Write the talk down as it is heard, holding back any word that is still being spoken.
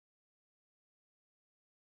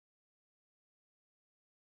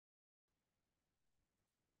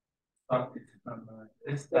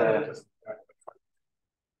It's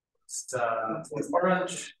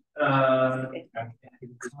orange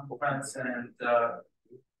conference and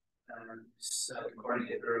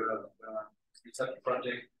coordinator of such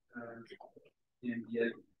project in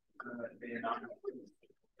the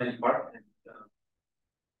department.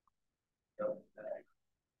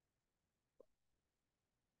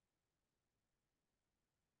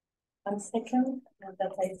 One second,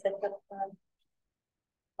 that I set up.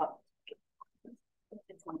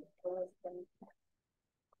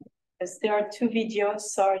 Because there are two videos,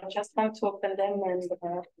 so I just want to open them and.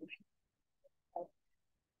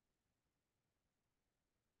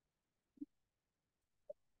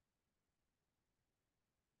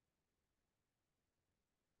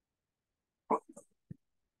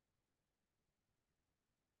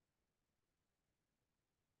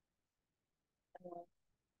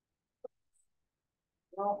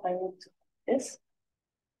 Now I need to do this.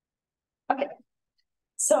 Okay.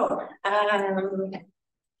 So,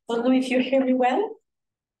 don't know if you hear me well.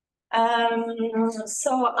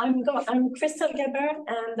 So I'm Chrystel Gaber,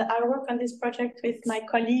 and I work on this project with my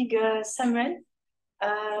colleague Samuel.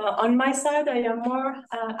 On my side, I am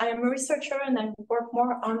a researcher, and I work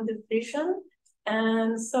more on the vision.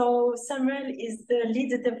 And so Samuel is the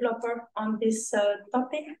lead developer on this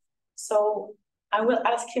topic. So I will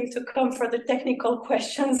ask him to come for the technical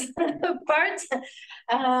questions part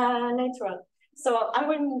later on. So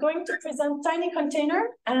I'm going to present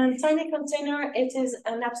TinyContainer, and TinyContainer, it is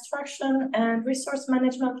an abstraction and resource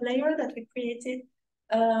management layer that we created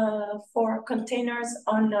for containers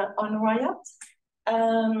on RIOT.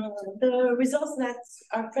 The results that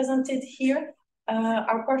are presented here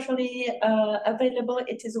are partially available.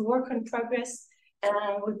 It is a work in progress,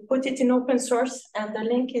 and we put it in open source, and the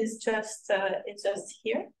link is just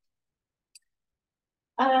here.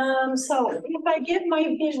 So if I give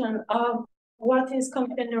my vision of what is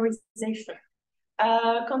containerization?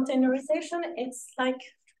 Containerization, it's like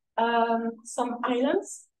some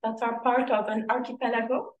islands that are part of an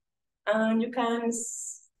archipelago. And you can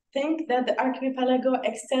think that the archipelago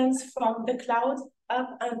extends from the cloud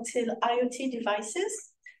up until IoT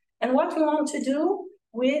devices. And what we want to do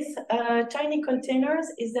with TinyContainers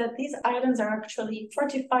is that these islands are actually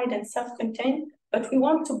fortified and self-contained, but we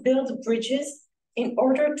want to build bridges in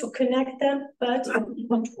order to connect them, but in a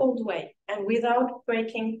controlled way and without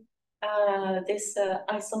breaking this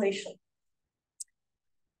isolation.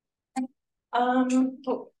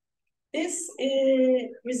 This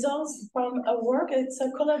results from a work. It's a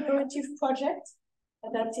collaborative project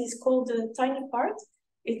that is called the TinyPart.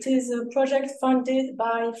 It is a project funded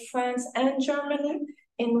by France and Germany,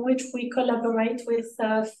 in which we collaborate with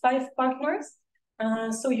 5 partners.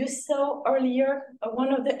 So you saw earlier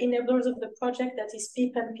one of the enablers of the project, that is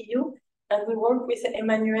PIP and PU, and we work with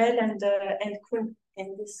Emmanuel and Kuhn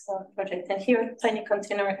in this project. And here,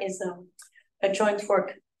 TinyContainer is a joint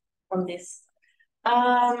work on this.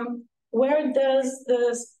 Where does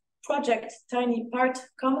this project TinyPart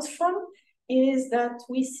comes from? Is that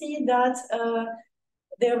we see that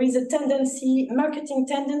there is a tendency, marketing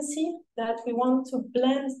tendency, that we want to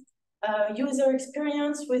blend user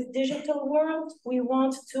experience with digital world. We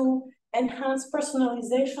want to enhance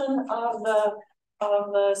personalization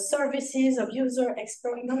of services, of user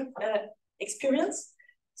experience.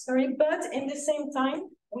 But in the same time,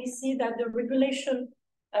 we see that the regulation,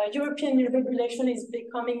 European regulation, is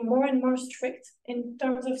becoming more and more strict in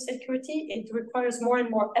terms of security. It requires more and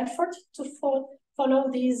more effort to follow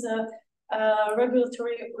these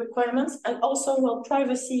regulatory requirements. And also, well,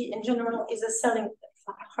 privacy in general is a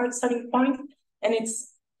hard selling point, and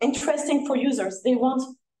it's interesting for users. They want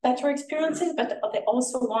better experiences, but they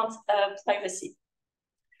also want privacy.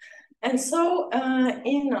 And so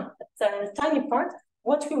in the TinyPart,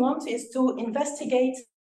 what we want is to investigate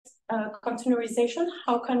containerization.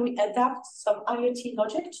 How can we adapt some IoT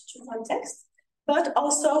logic to context, but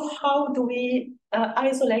also how do we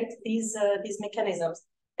isolate these mechanisms?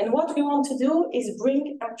 And what we want to do is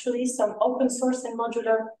bring actually some open source and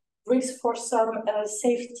modular bricks for some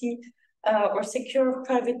safety or secure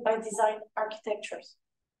private by design architectures.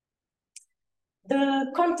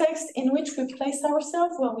 The context in which we place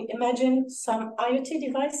ourselves, well, we imagine some IoT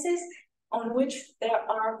devices on which there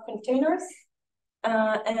are containers,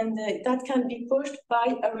 and that can be pushed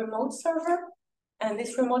by a remote server. And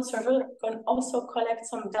this remote server can also collect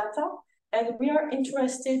some data. And we are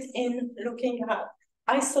interested in looking at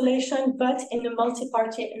isolation, but in a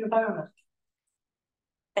multi-party environment.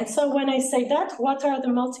 And so when I say that, what are the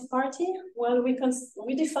multi-party? Well,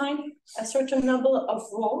 we define a certain number of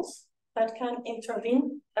roles that can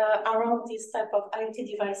intervene around these type of IoT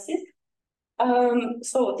devices.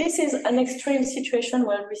 So this is an extreme situation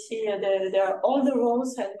where we see there are all the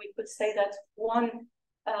roles, and we could say that one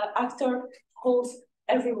actor holds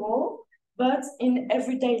every role, but in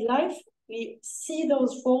everyday life, we see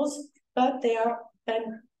those roles, but they are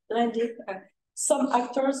then blended. Some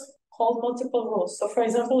actors hold multiple roles. So for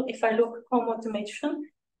example, if I look at home automation,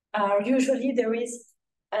 usually there is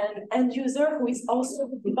an end user who is also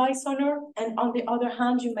the device owner, and on the other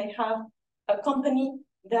hand, you may have a company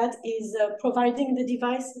that is providing the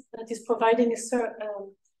device, that is providing a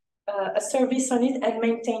service on it and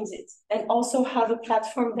maintains it, and also have a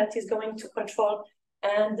platform that is going to control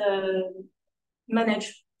and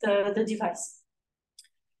manage the device.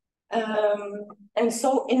 And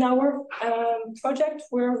so in our project,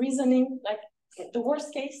 we're reasoning like the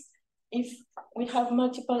worst case, if we have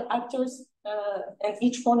multiple actors and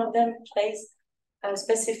each one of them plays a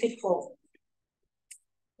specific role.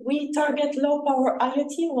 We target low power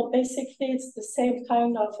IoT. Well, basically it's the same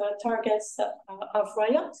kind of targets of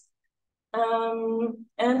RIOT.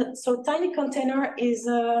 And so TinyContainer is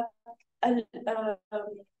a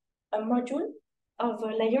module of a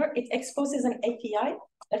layer. It exposes an API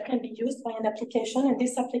that can be used by an application, and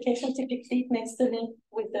this application typically makes the link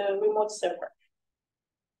with the remote server.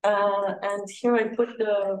 And here I put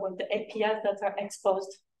the APIs that are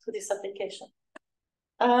exposed to this application.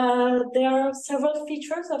 There are several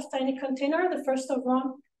features of TinyContainer. The first of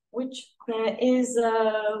one, which is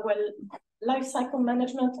lifecycle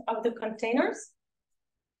management of the containers.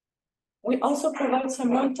 We also provide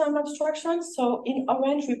some runtime abstraction. So in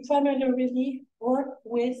Orange, we primarily work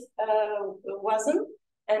with WASM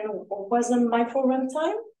and WASM micro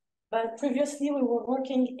runtime. But previously, we were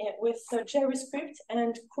working with JavaScript,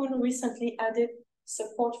 and Kuhn recently added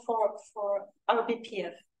support for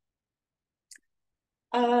RBPF.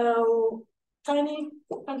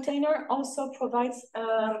 TinyContainer also provides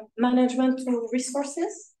management to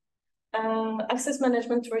resources, access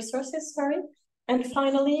management to resources, sorry. And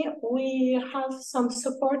finally, we have some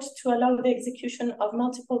support to allow the execution of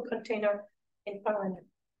multiple containers in parallel.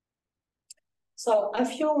 So a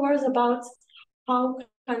few words about how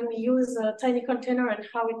can we use TinyContainer and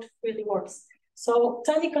how it really works. So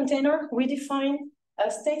TinyContainer, we define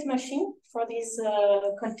a state machine for these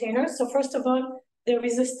containers. So first of all, there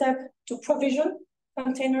is a step to provision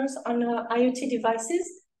containers on IoT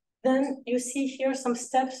devices. Then you see here some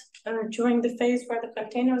steps during the phase where the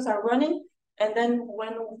containers are running, and then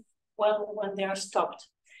when they are stopped.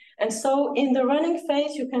 And so in the running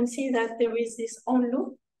phase, you can see that there is this on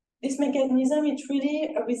loop. This mechanism, it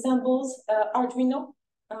really resembles Arduino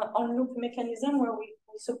on loop mechanism, where we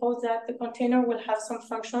suppose that the container will have some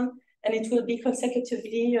function and it will be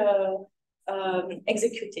consecutively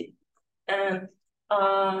executed. And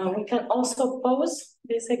we can also pause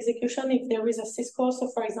this execution if there is a syscall. So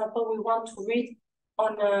for example, we want to read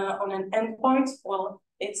on an endpoint. Well,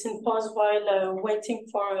 it's in pause while waiting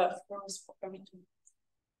for a return.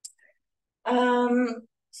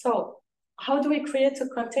 So how do we create a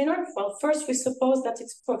container? Well, first we suppose that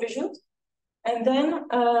it's provisioned, and then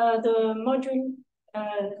the module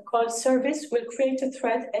called service will create a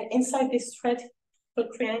thread, and inside this thread will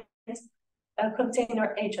create a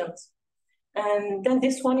container agent. And then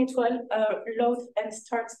this one, it will load and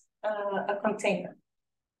start a container.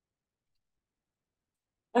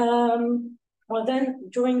 Well, then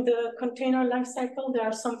during the container lifecycle, there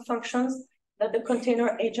are some functions that the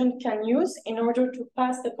container agent can use in order to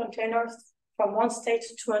pass the containers from one state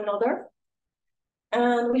to another.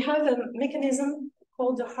 And we have a mechanism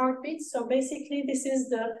called the heartbeat. So basically, this is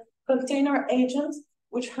the container agent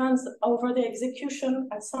which hands over the execution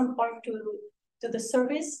at some point to the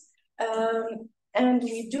service. And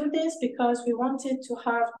we do this because we wanted to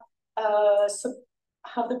have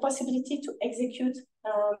the possibility to execute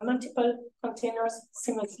multiple containers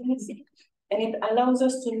simultaneously. And it allows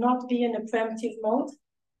us to not be in a preemptive mode,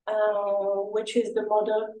 which is the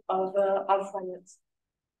model of RIOT.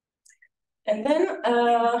 And then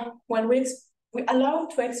when we allow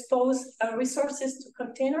to expose resources to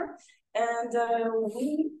container, and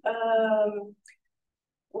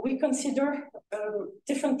we consider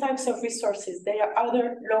different types of resources. They are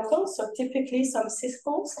either local, so typically some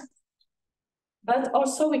syscalls, but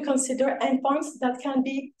also we consider endpoints that can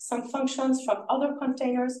be some functions from other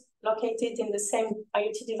containers located in the same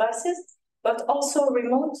IoT devices, but also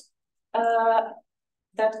remote.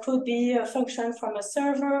 That could be a function from a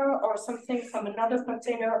server or something from another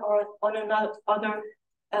container or on another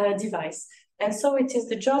device. And so it is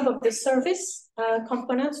the job of the service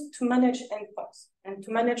component to manage endpoints and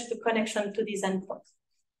to manage the connection to these endpoints.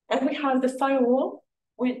 And we have the firewall,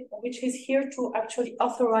 which is here to actually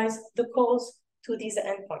authorize the calls to these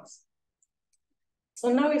endpoints. So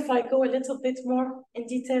now if I go a little bit more in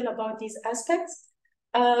detail about these aspects,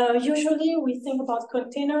 usually we think about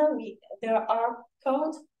container, there are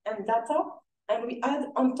code and data, and we add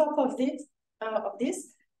on top of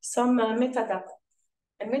this some metadata.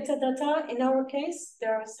 And metadata, in our case,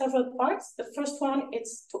 there are several parts. The first one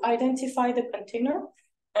is to identify the container,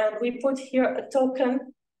 and we put here a token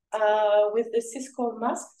with the syscall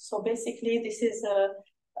mask. So basically, this is a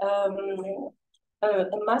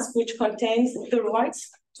mask which contains the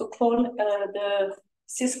rights to call the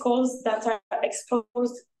syscalls that are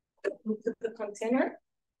exposed to the container.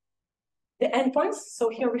 The endpoints, so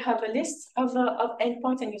here we have a list of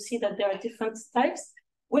endpoints, and you see that there are different types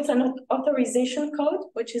with an authorization code,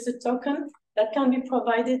 which is a token that can be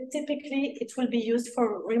provided. Typically, it will be used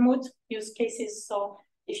for remote use cases. So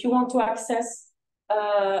if you want to access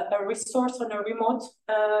a resource on a remote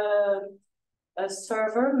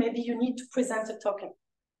server, maybe you need to present a token.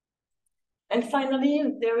 And finally,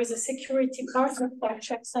 there is a security part for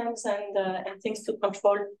checksums and things to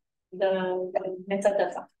control the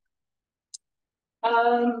metadata.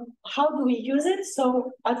 How do we use it?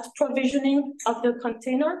 So at provisioning of the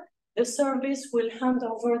container, the service will hand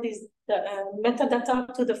over the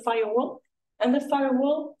metadata to the firewall. And the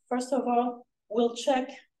firewall, first of all, will check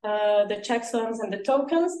the checksums and the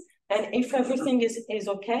tokens. And if everything is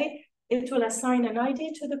okay, it will assign an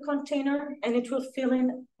ID to the container, and it will fill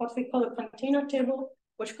in what we call a container table,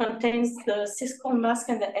 which contains the syscall mask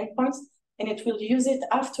and the endpoints, and it will use it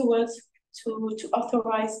afterwards to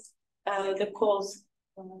authorize the calls.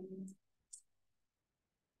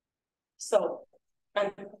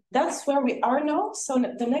 And that's where we are now. So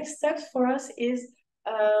the next step for us is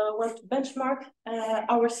to benchmark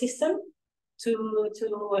our system to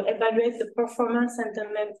evaluate the performance and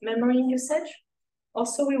the memory usage.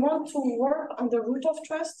 Also, we want to work on the root of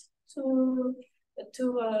trust to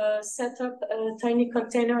set up a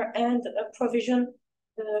TinyContainer and provision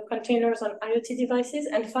the containers on IoT devices.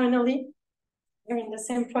 And finally, we're in the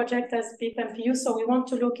same project as BIP and PU, so we want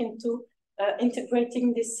to look into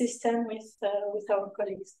integrating this system with our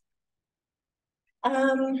colleagues.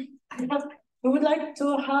 We would like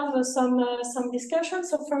to have some discussion.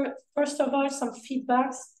 So first of all, some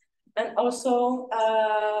feedbacks, and also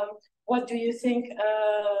what do you think?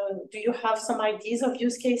 Do you have some ideas of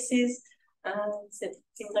use cases and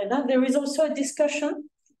things like that? There is also a discussion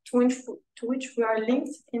to which we are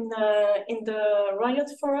linked in the RIOT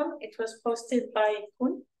forum. It was posted by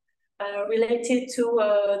Koen, related to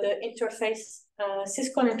the interface,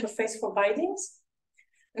 syscall interface for bindings.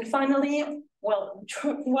 And finally, well,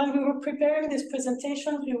 while we were preparing this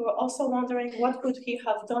presentation, we were also wondering what could we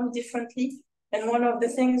have done differently. And one of the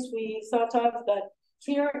things we thought of that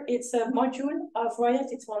here it's a module of RIOT,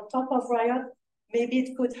 it's on top of RIOT. Maybe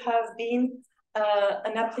it could have been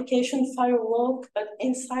an application firewall, but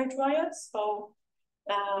inside RIOT. So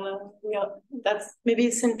that's maybe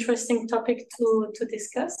it's an interesting topic to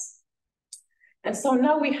discuss. And so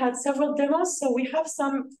now we had several demos. So we have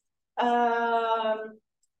some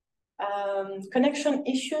connection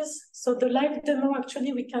issues. So the live demo,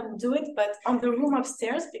 actually, we can do it, but on the room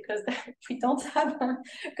upstairs, because we don't have a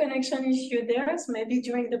connection issue there. So maybe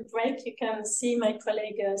during the break, you can see my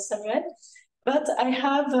colleague Samuel. But I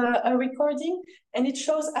have a recording, and it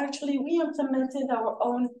shows actually we implemented our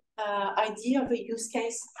own idea of a use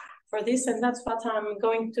case for this, and that's what I'm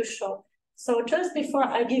going to show. So just before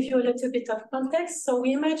I give you a little bit of context, so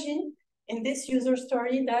we imagine in this user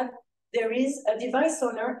story that there is a device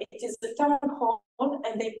owner, it is the town hall,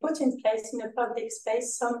 and they put in place in a public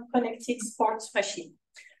space some connected sports machine.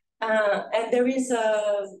 And there is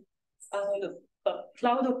a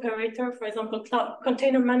cloud operator, for example, cloud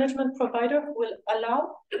container management provider will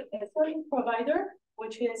allow a third provider,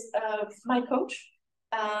 which is MyCoach.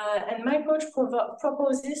 And MyCoach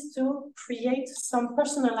proposes to create some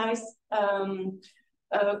personalized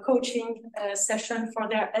coaching session for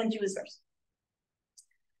their end users.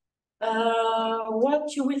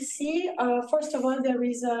 What you will see, first of all, there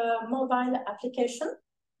is a mobile application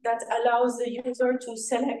that allows the user to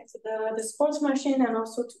select the sports machine and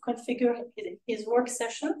also to configure his work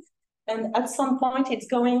session. And at some point, it's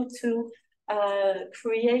going to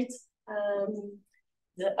create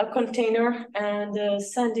a container and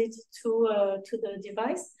send it to the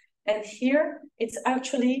device. And here, it's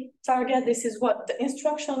actually target. This is what the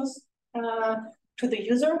instructions to the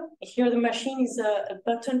user. Here, the machine is a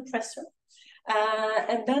button presser.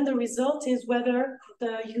 And then the result is whether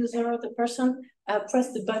the user, the person,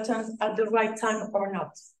 pressed the button at the right time or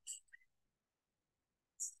not.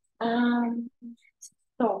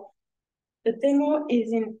 So the demo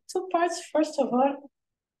is in two parts. First of all,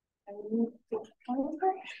 I need to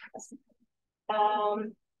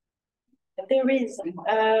There is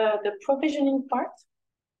the provisioning part.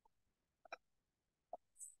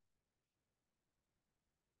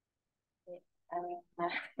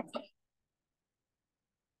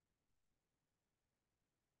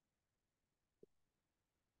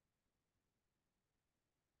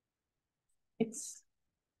 It's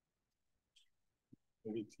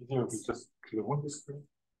maybe it's easier if we just clone the screen.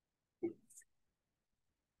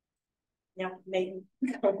 yeah, maybe.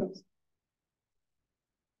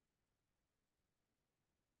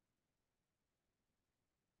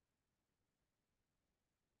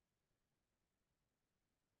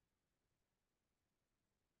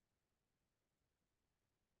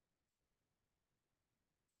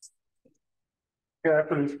 Yeah,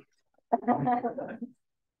 please.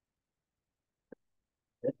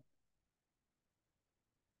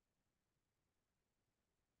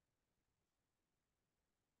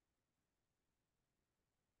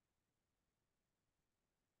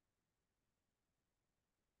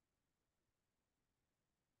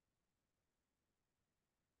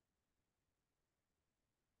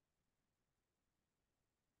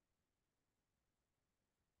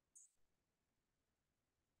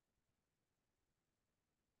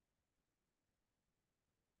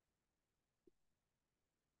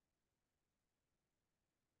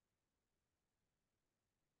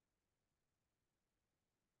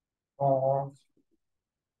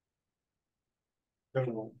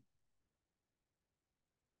 No.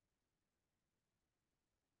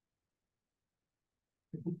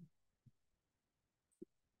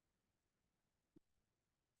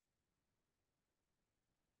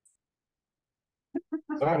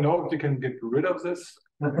 So I know if you can get rid of this.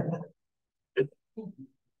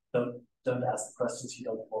 Don't ask questions you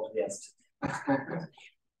don't want to be asked.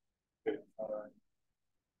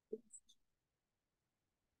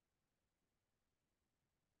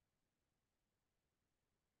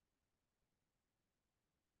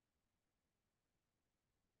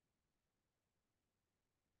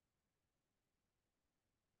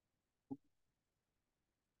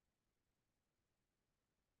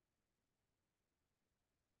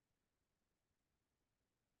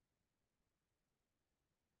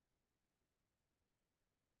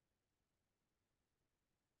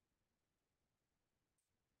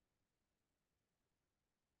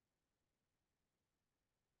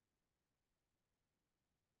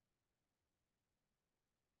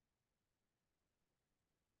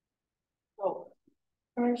 So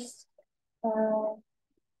first,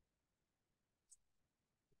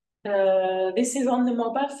 this is on the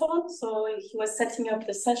mobile phone, so he was setting up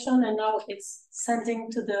the session and now it's sending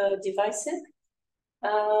to the devices.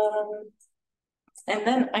 And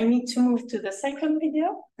then I need to move to the second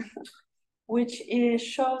video, which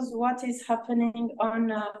shows what is happening on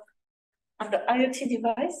the IoT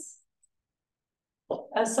device.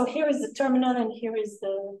 So here is the terminal and here is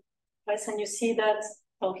the device, and you see that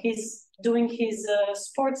he's doing his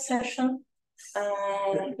sports session.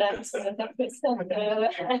 So that's the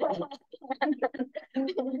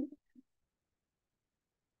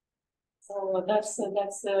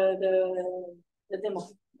demo.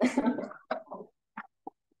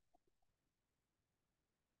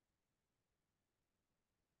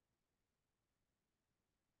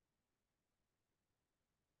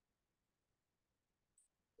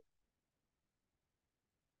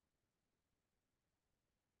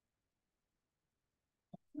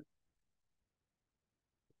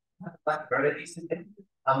 That's very decent.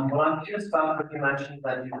 What I'm curious about, when you mentioned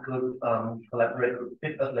that you could collaborate with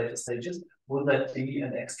PIP at later stages, would that be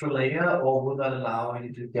an extra layer, or would that allow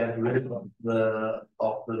you to get rid of the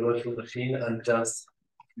virtual machine and just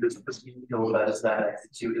use the procedure that is then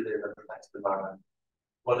executed in the text environment?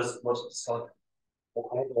 What's the sort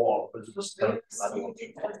or just It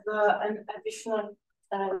as an additional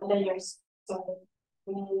layers. So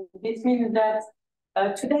this means that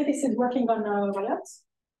today this is working on RIOT.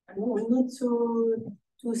 We need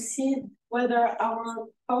to see whether our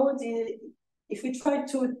code if we try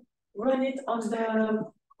to run it on the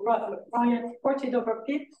RIOT ported over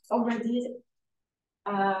PIP already,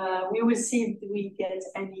 we will see if we get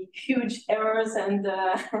any huge errors, and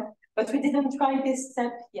but we didn't try this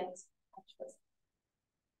step yet. Actually.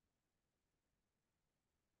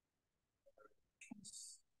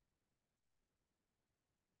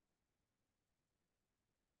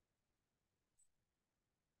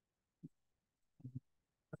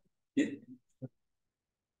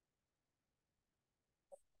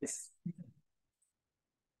 Yes.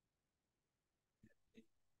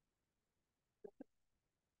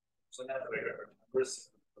 So now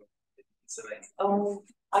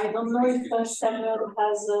I don't know if Samuel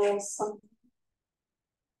has some.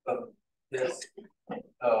 Yes.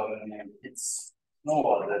 It's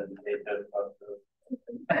slower than data,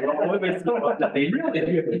 but you always look at the data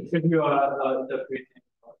if you are interpreting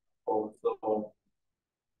code. So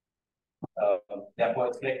therefore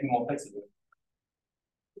it's making more flexible.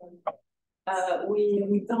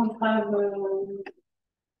 We don't have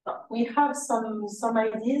we have some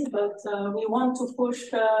ideas, but we want to push.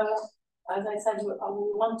 As I said, we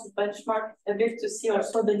want to benchmark a bit to see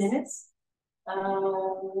also the limits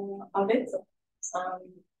of it.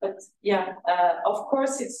 But yeah, of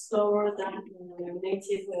course, it's slower than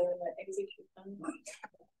native execution.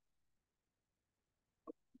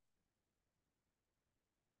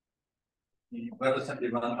 The WebAssembly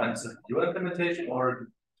runtimes of your implementation, or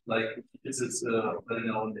like is it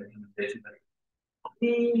well-known implementation?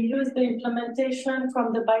 We use the implementation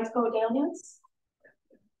from the bytecode aliens.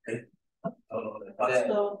 Okay.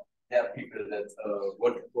 So there are people that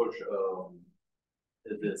want to push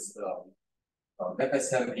this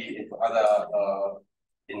WebAssembly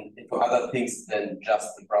into other things than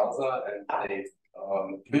just the browser, and they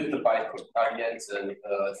build the bytecode aliens, and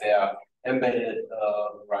their embedded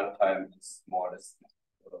runtime is more or less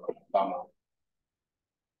bummer.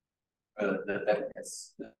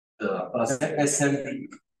 The WebAssembly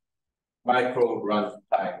micro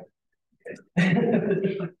runtime.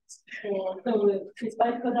 So with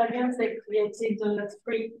bytecode aliens, they created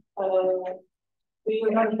three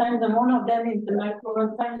runtimes, and one of them is the micro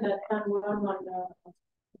runtime that can run on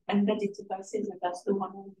embedded devices, and that's the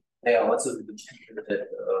one. They are also the people that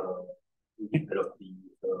develop the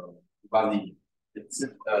Bali, the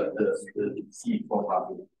C for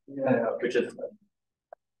Bali, which is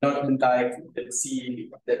not like the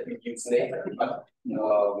C that we use natively, but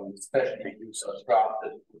especially use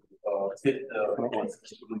drafted fit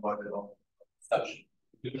the model of such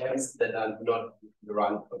events that are not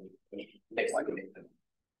run for the next later.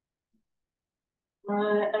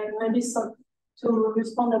 And maybe to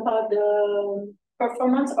respond about the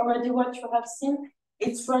performance, already what you have seen,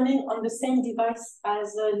 it's running on the same device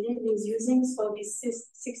as Lil is using, so this is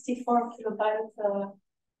 64 kilobyte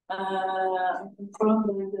from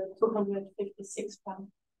the 256 pound.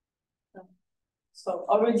 So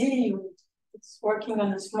already it's working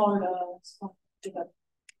on a small device.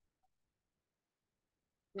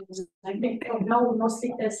 I think now we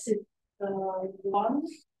mostly tested one.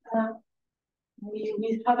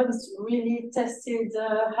 We haven't really tested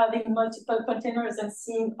having multiple containers and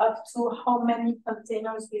seeing up to how many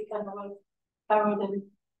containers we can run parallel.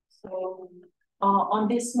 So on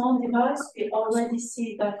this small device, we already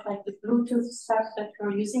see that like the Bluetooth stack that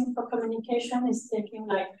we're using for communication is taking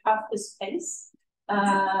like half the space,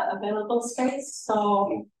 available space.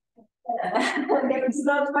 So there is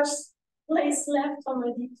not much place left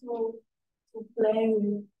already to play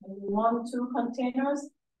with 1-2 containers.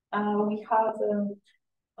 We're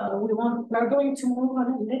going to move on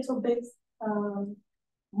a little bit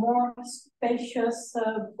more spacious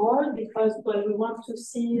board, because we want to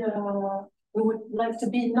see, we would like to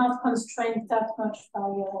be not constrained that much by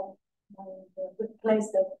the place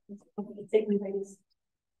that is taking place.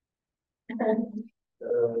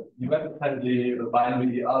 The WebAssembly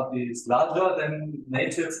binary is larger than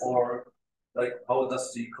native, or like how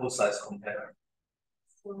does the code size compare?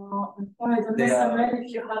 So I don't know, Samuel,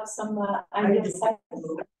 if you have some ideas.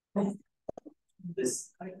 This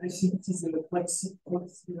I think it is a flexi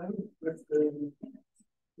with the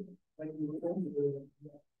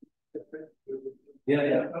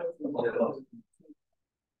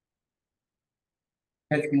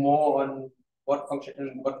It's more on what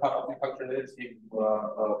function, what part of the functionality you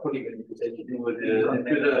are putting into the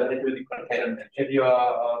container. If you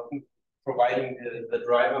are providing the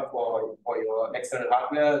driver for your external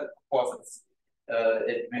hardware, of course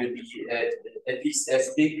it will be at least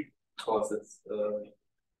as big, because it's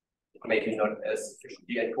maybe not as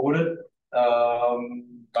efficiently encoded.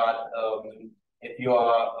 But if you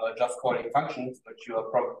are just calling functions, which you are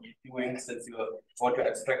probably doing since you want to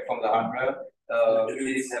extract from the hardware, do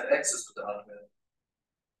you have access to the hardware?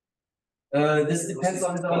 This depends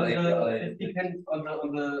on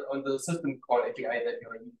the system call API that you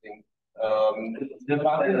are using. The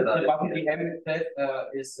button VM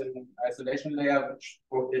is an isolation layer which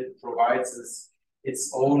it provides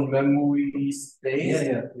its own memory space,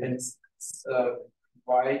 and it's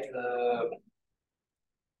quite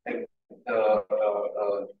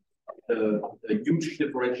the huge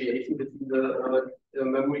differentiation between the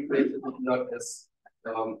memory space is not as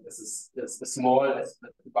small as the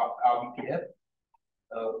RBPF.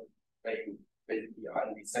 They basically are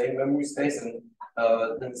in the same memory space,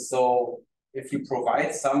 and so if you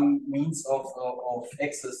provide some means of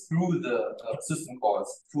access through the system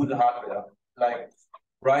calls, through the hardware, like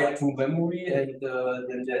write to memory, and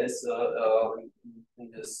then there is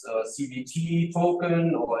in this CVT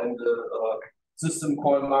token, or in the system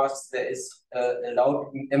call masks, there is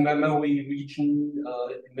allowed in memory region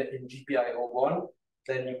in GPIO1.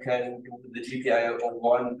 Then you can do the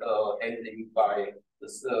GPIO1 handling by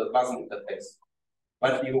this buzzer interface.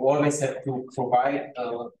 But you always have to provide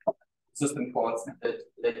system calls that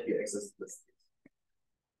let you access this.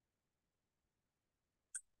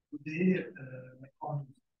 Today, on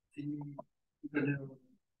the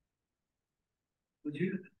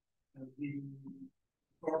module, we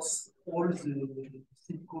cross all the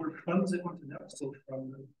SQL from the container, so from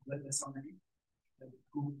WebAssembly to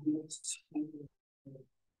go through the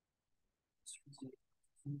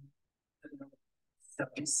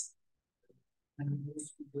service and goes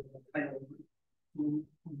to the firewall to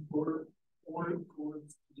control all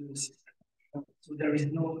calls to the system. So there is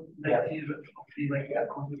no native of the regular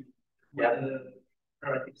container. Yeah,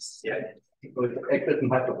 because access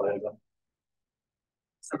and hypervisor.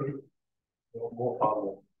 Sorry. More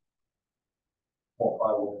firewall. More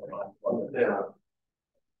firewall. Yeah.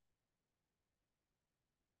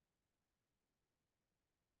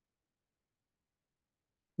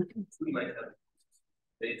 We might have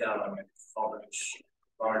data storage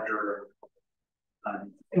larger.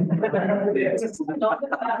 You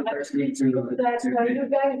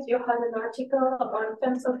guys, you had an article on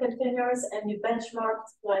femto containers and you benchmarked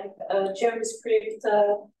like JavaScript,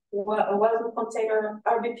 WASM container,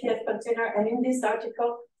 RBPF container, and in this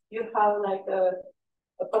article you have like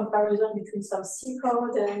a comparison between some C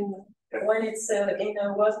code, and when it's in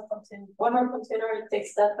a WASM container, it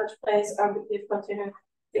takes that much place, RBPF container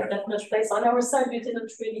that much place. On our side, we didn't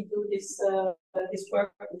really do this this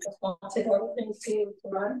work because we wanted everything to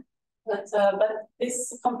run. But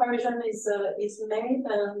this comparison is made,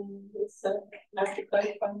 and it's an article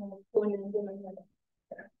from Poon and Gaber.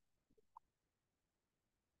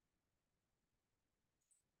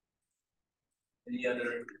 Any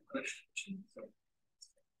other questions?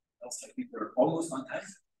 I think we're almost on time.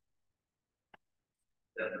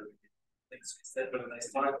 Thanks, Chrystel, for a nice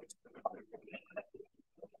talk.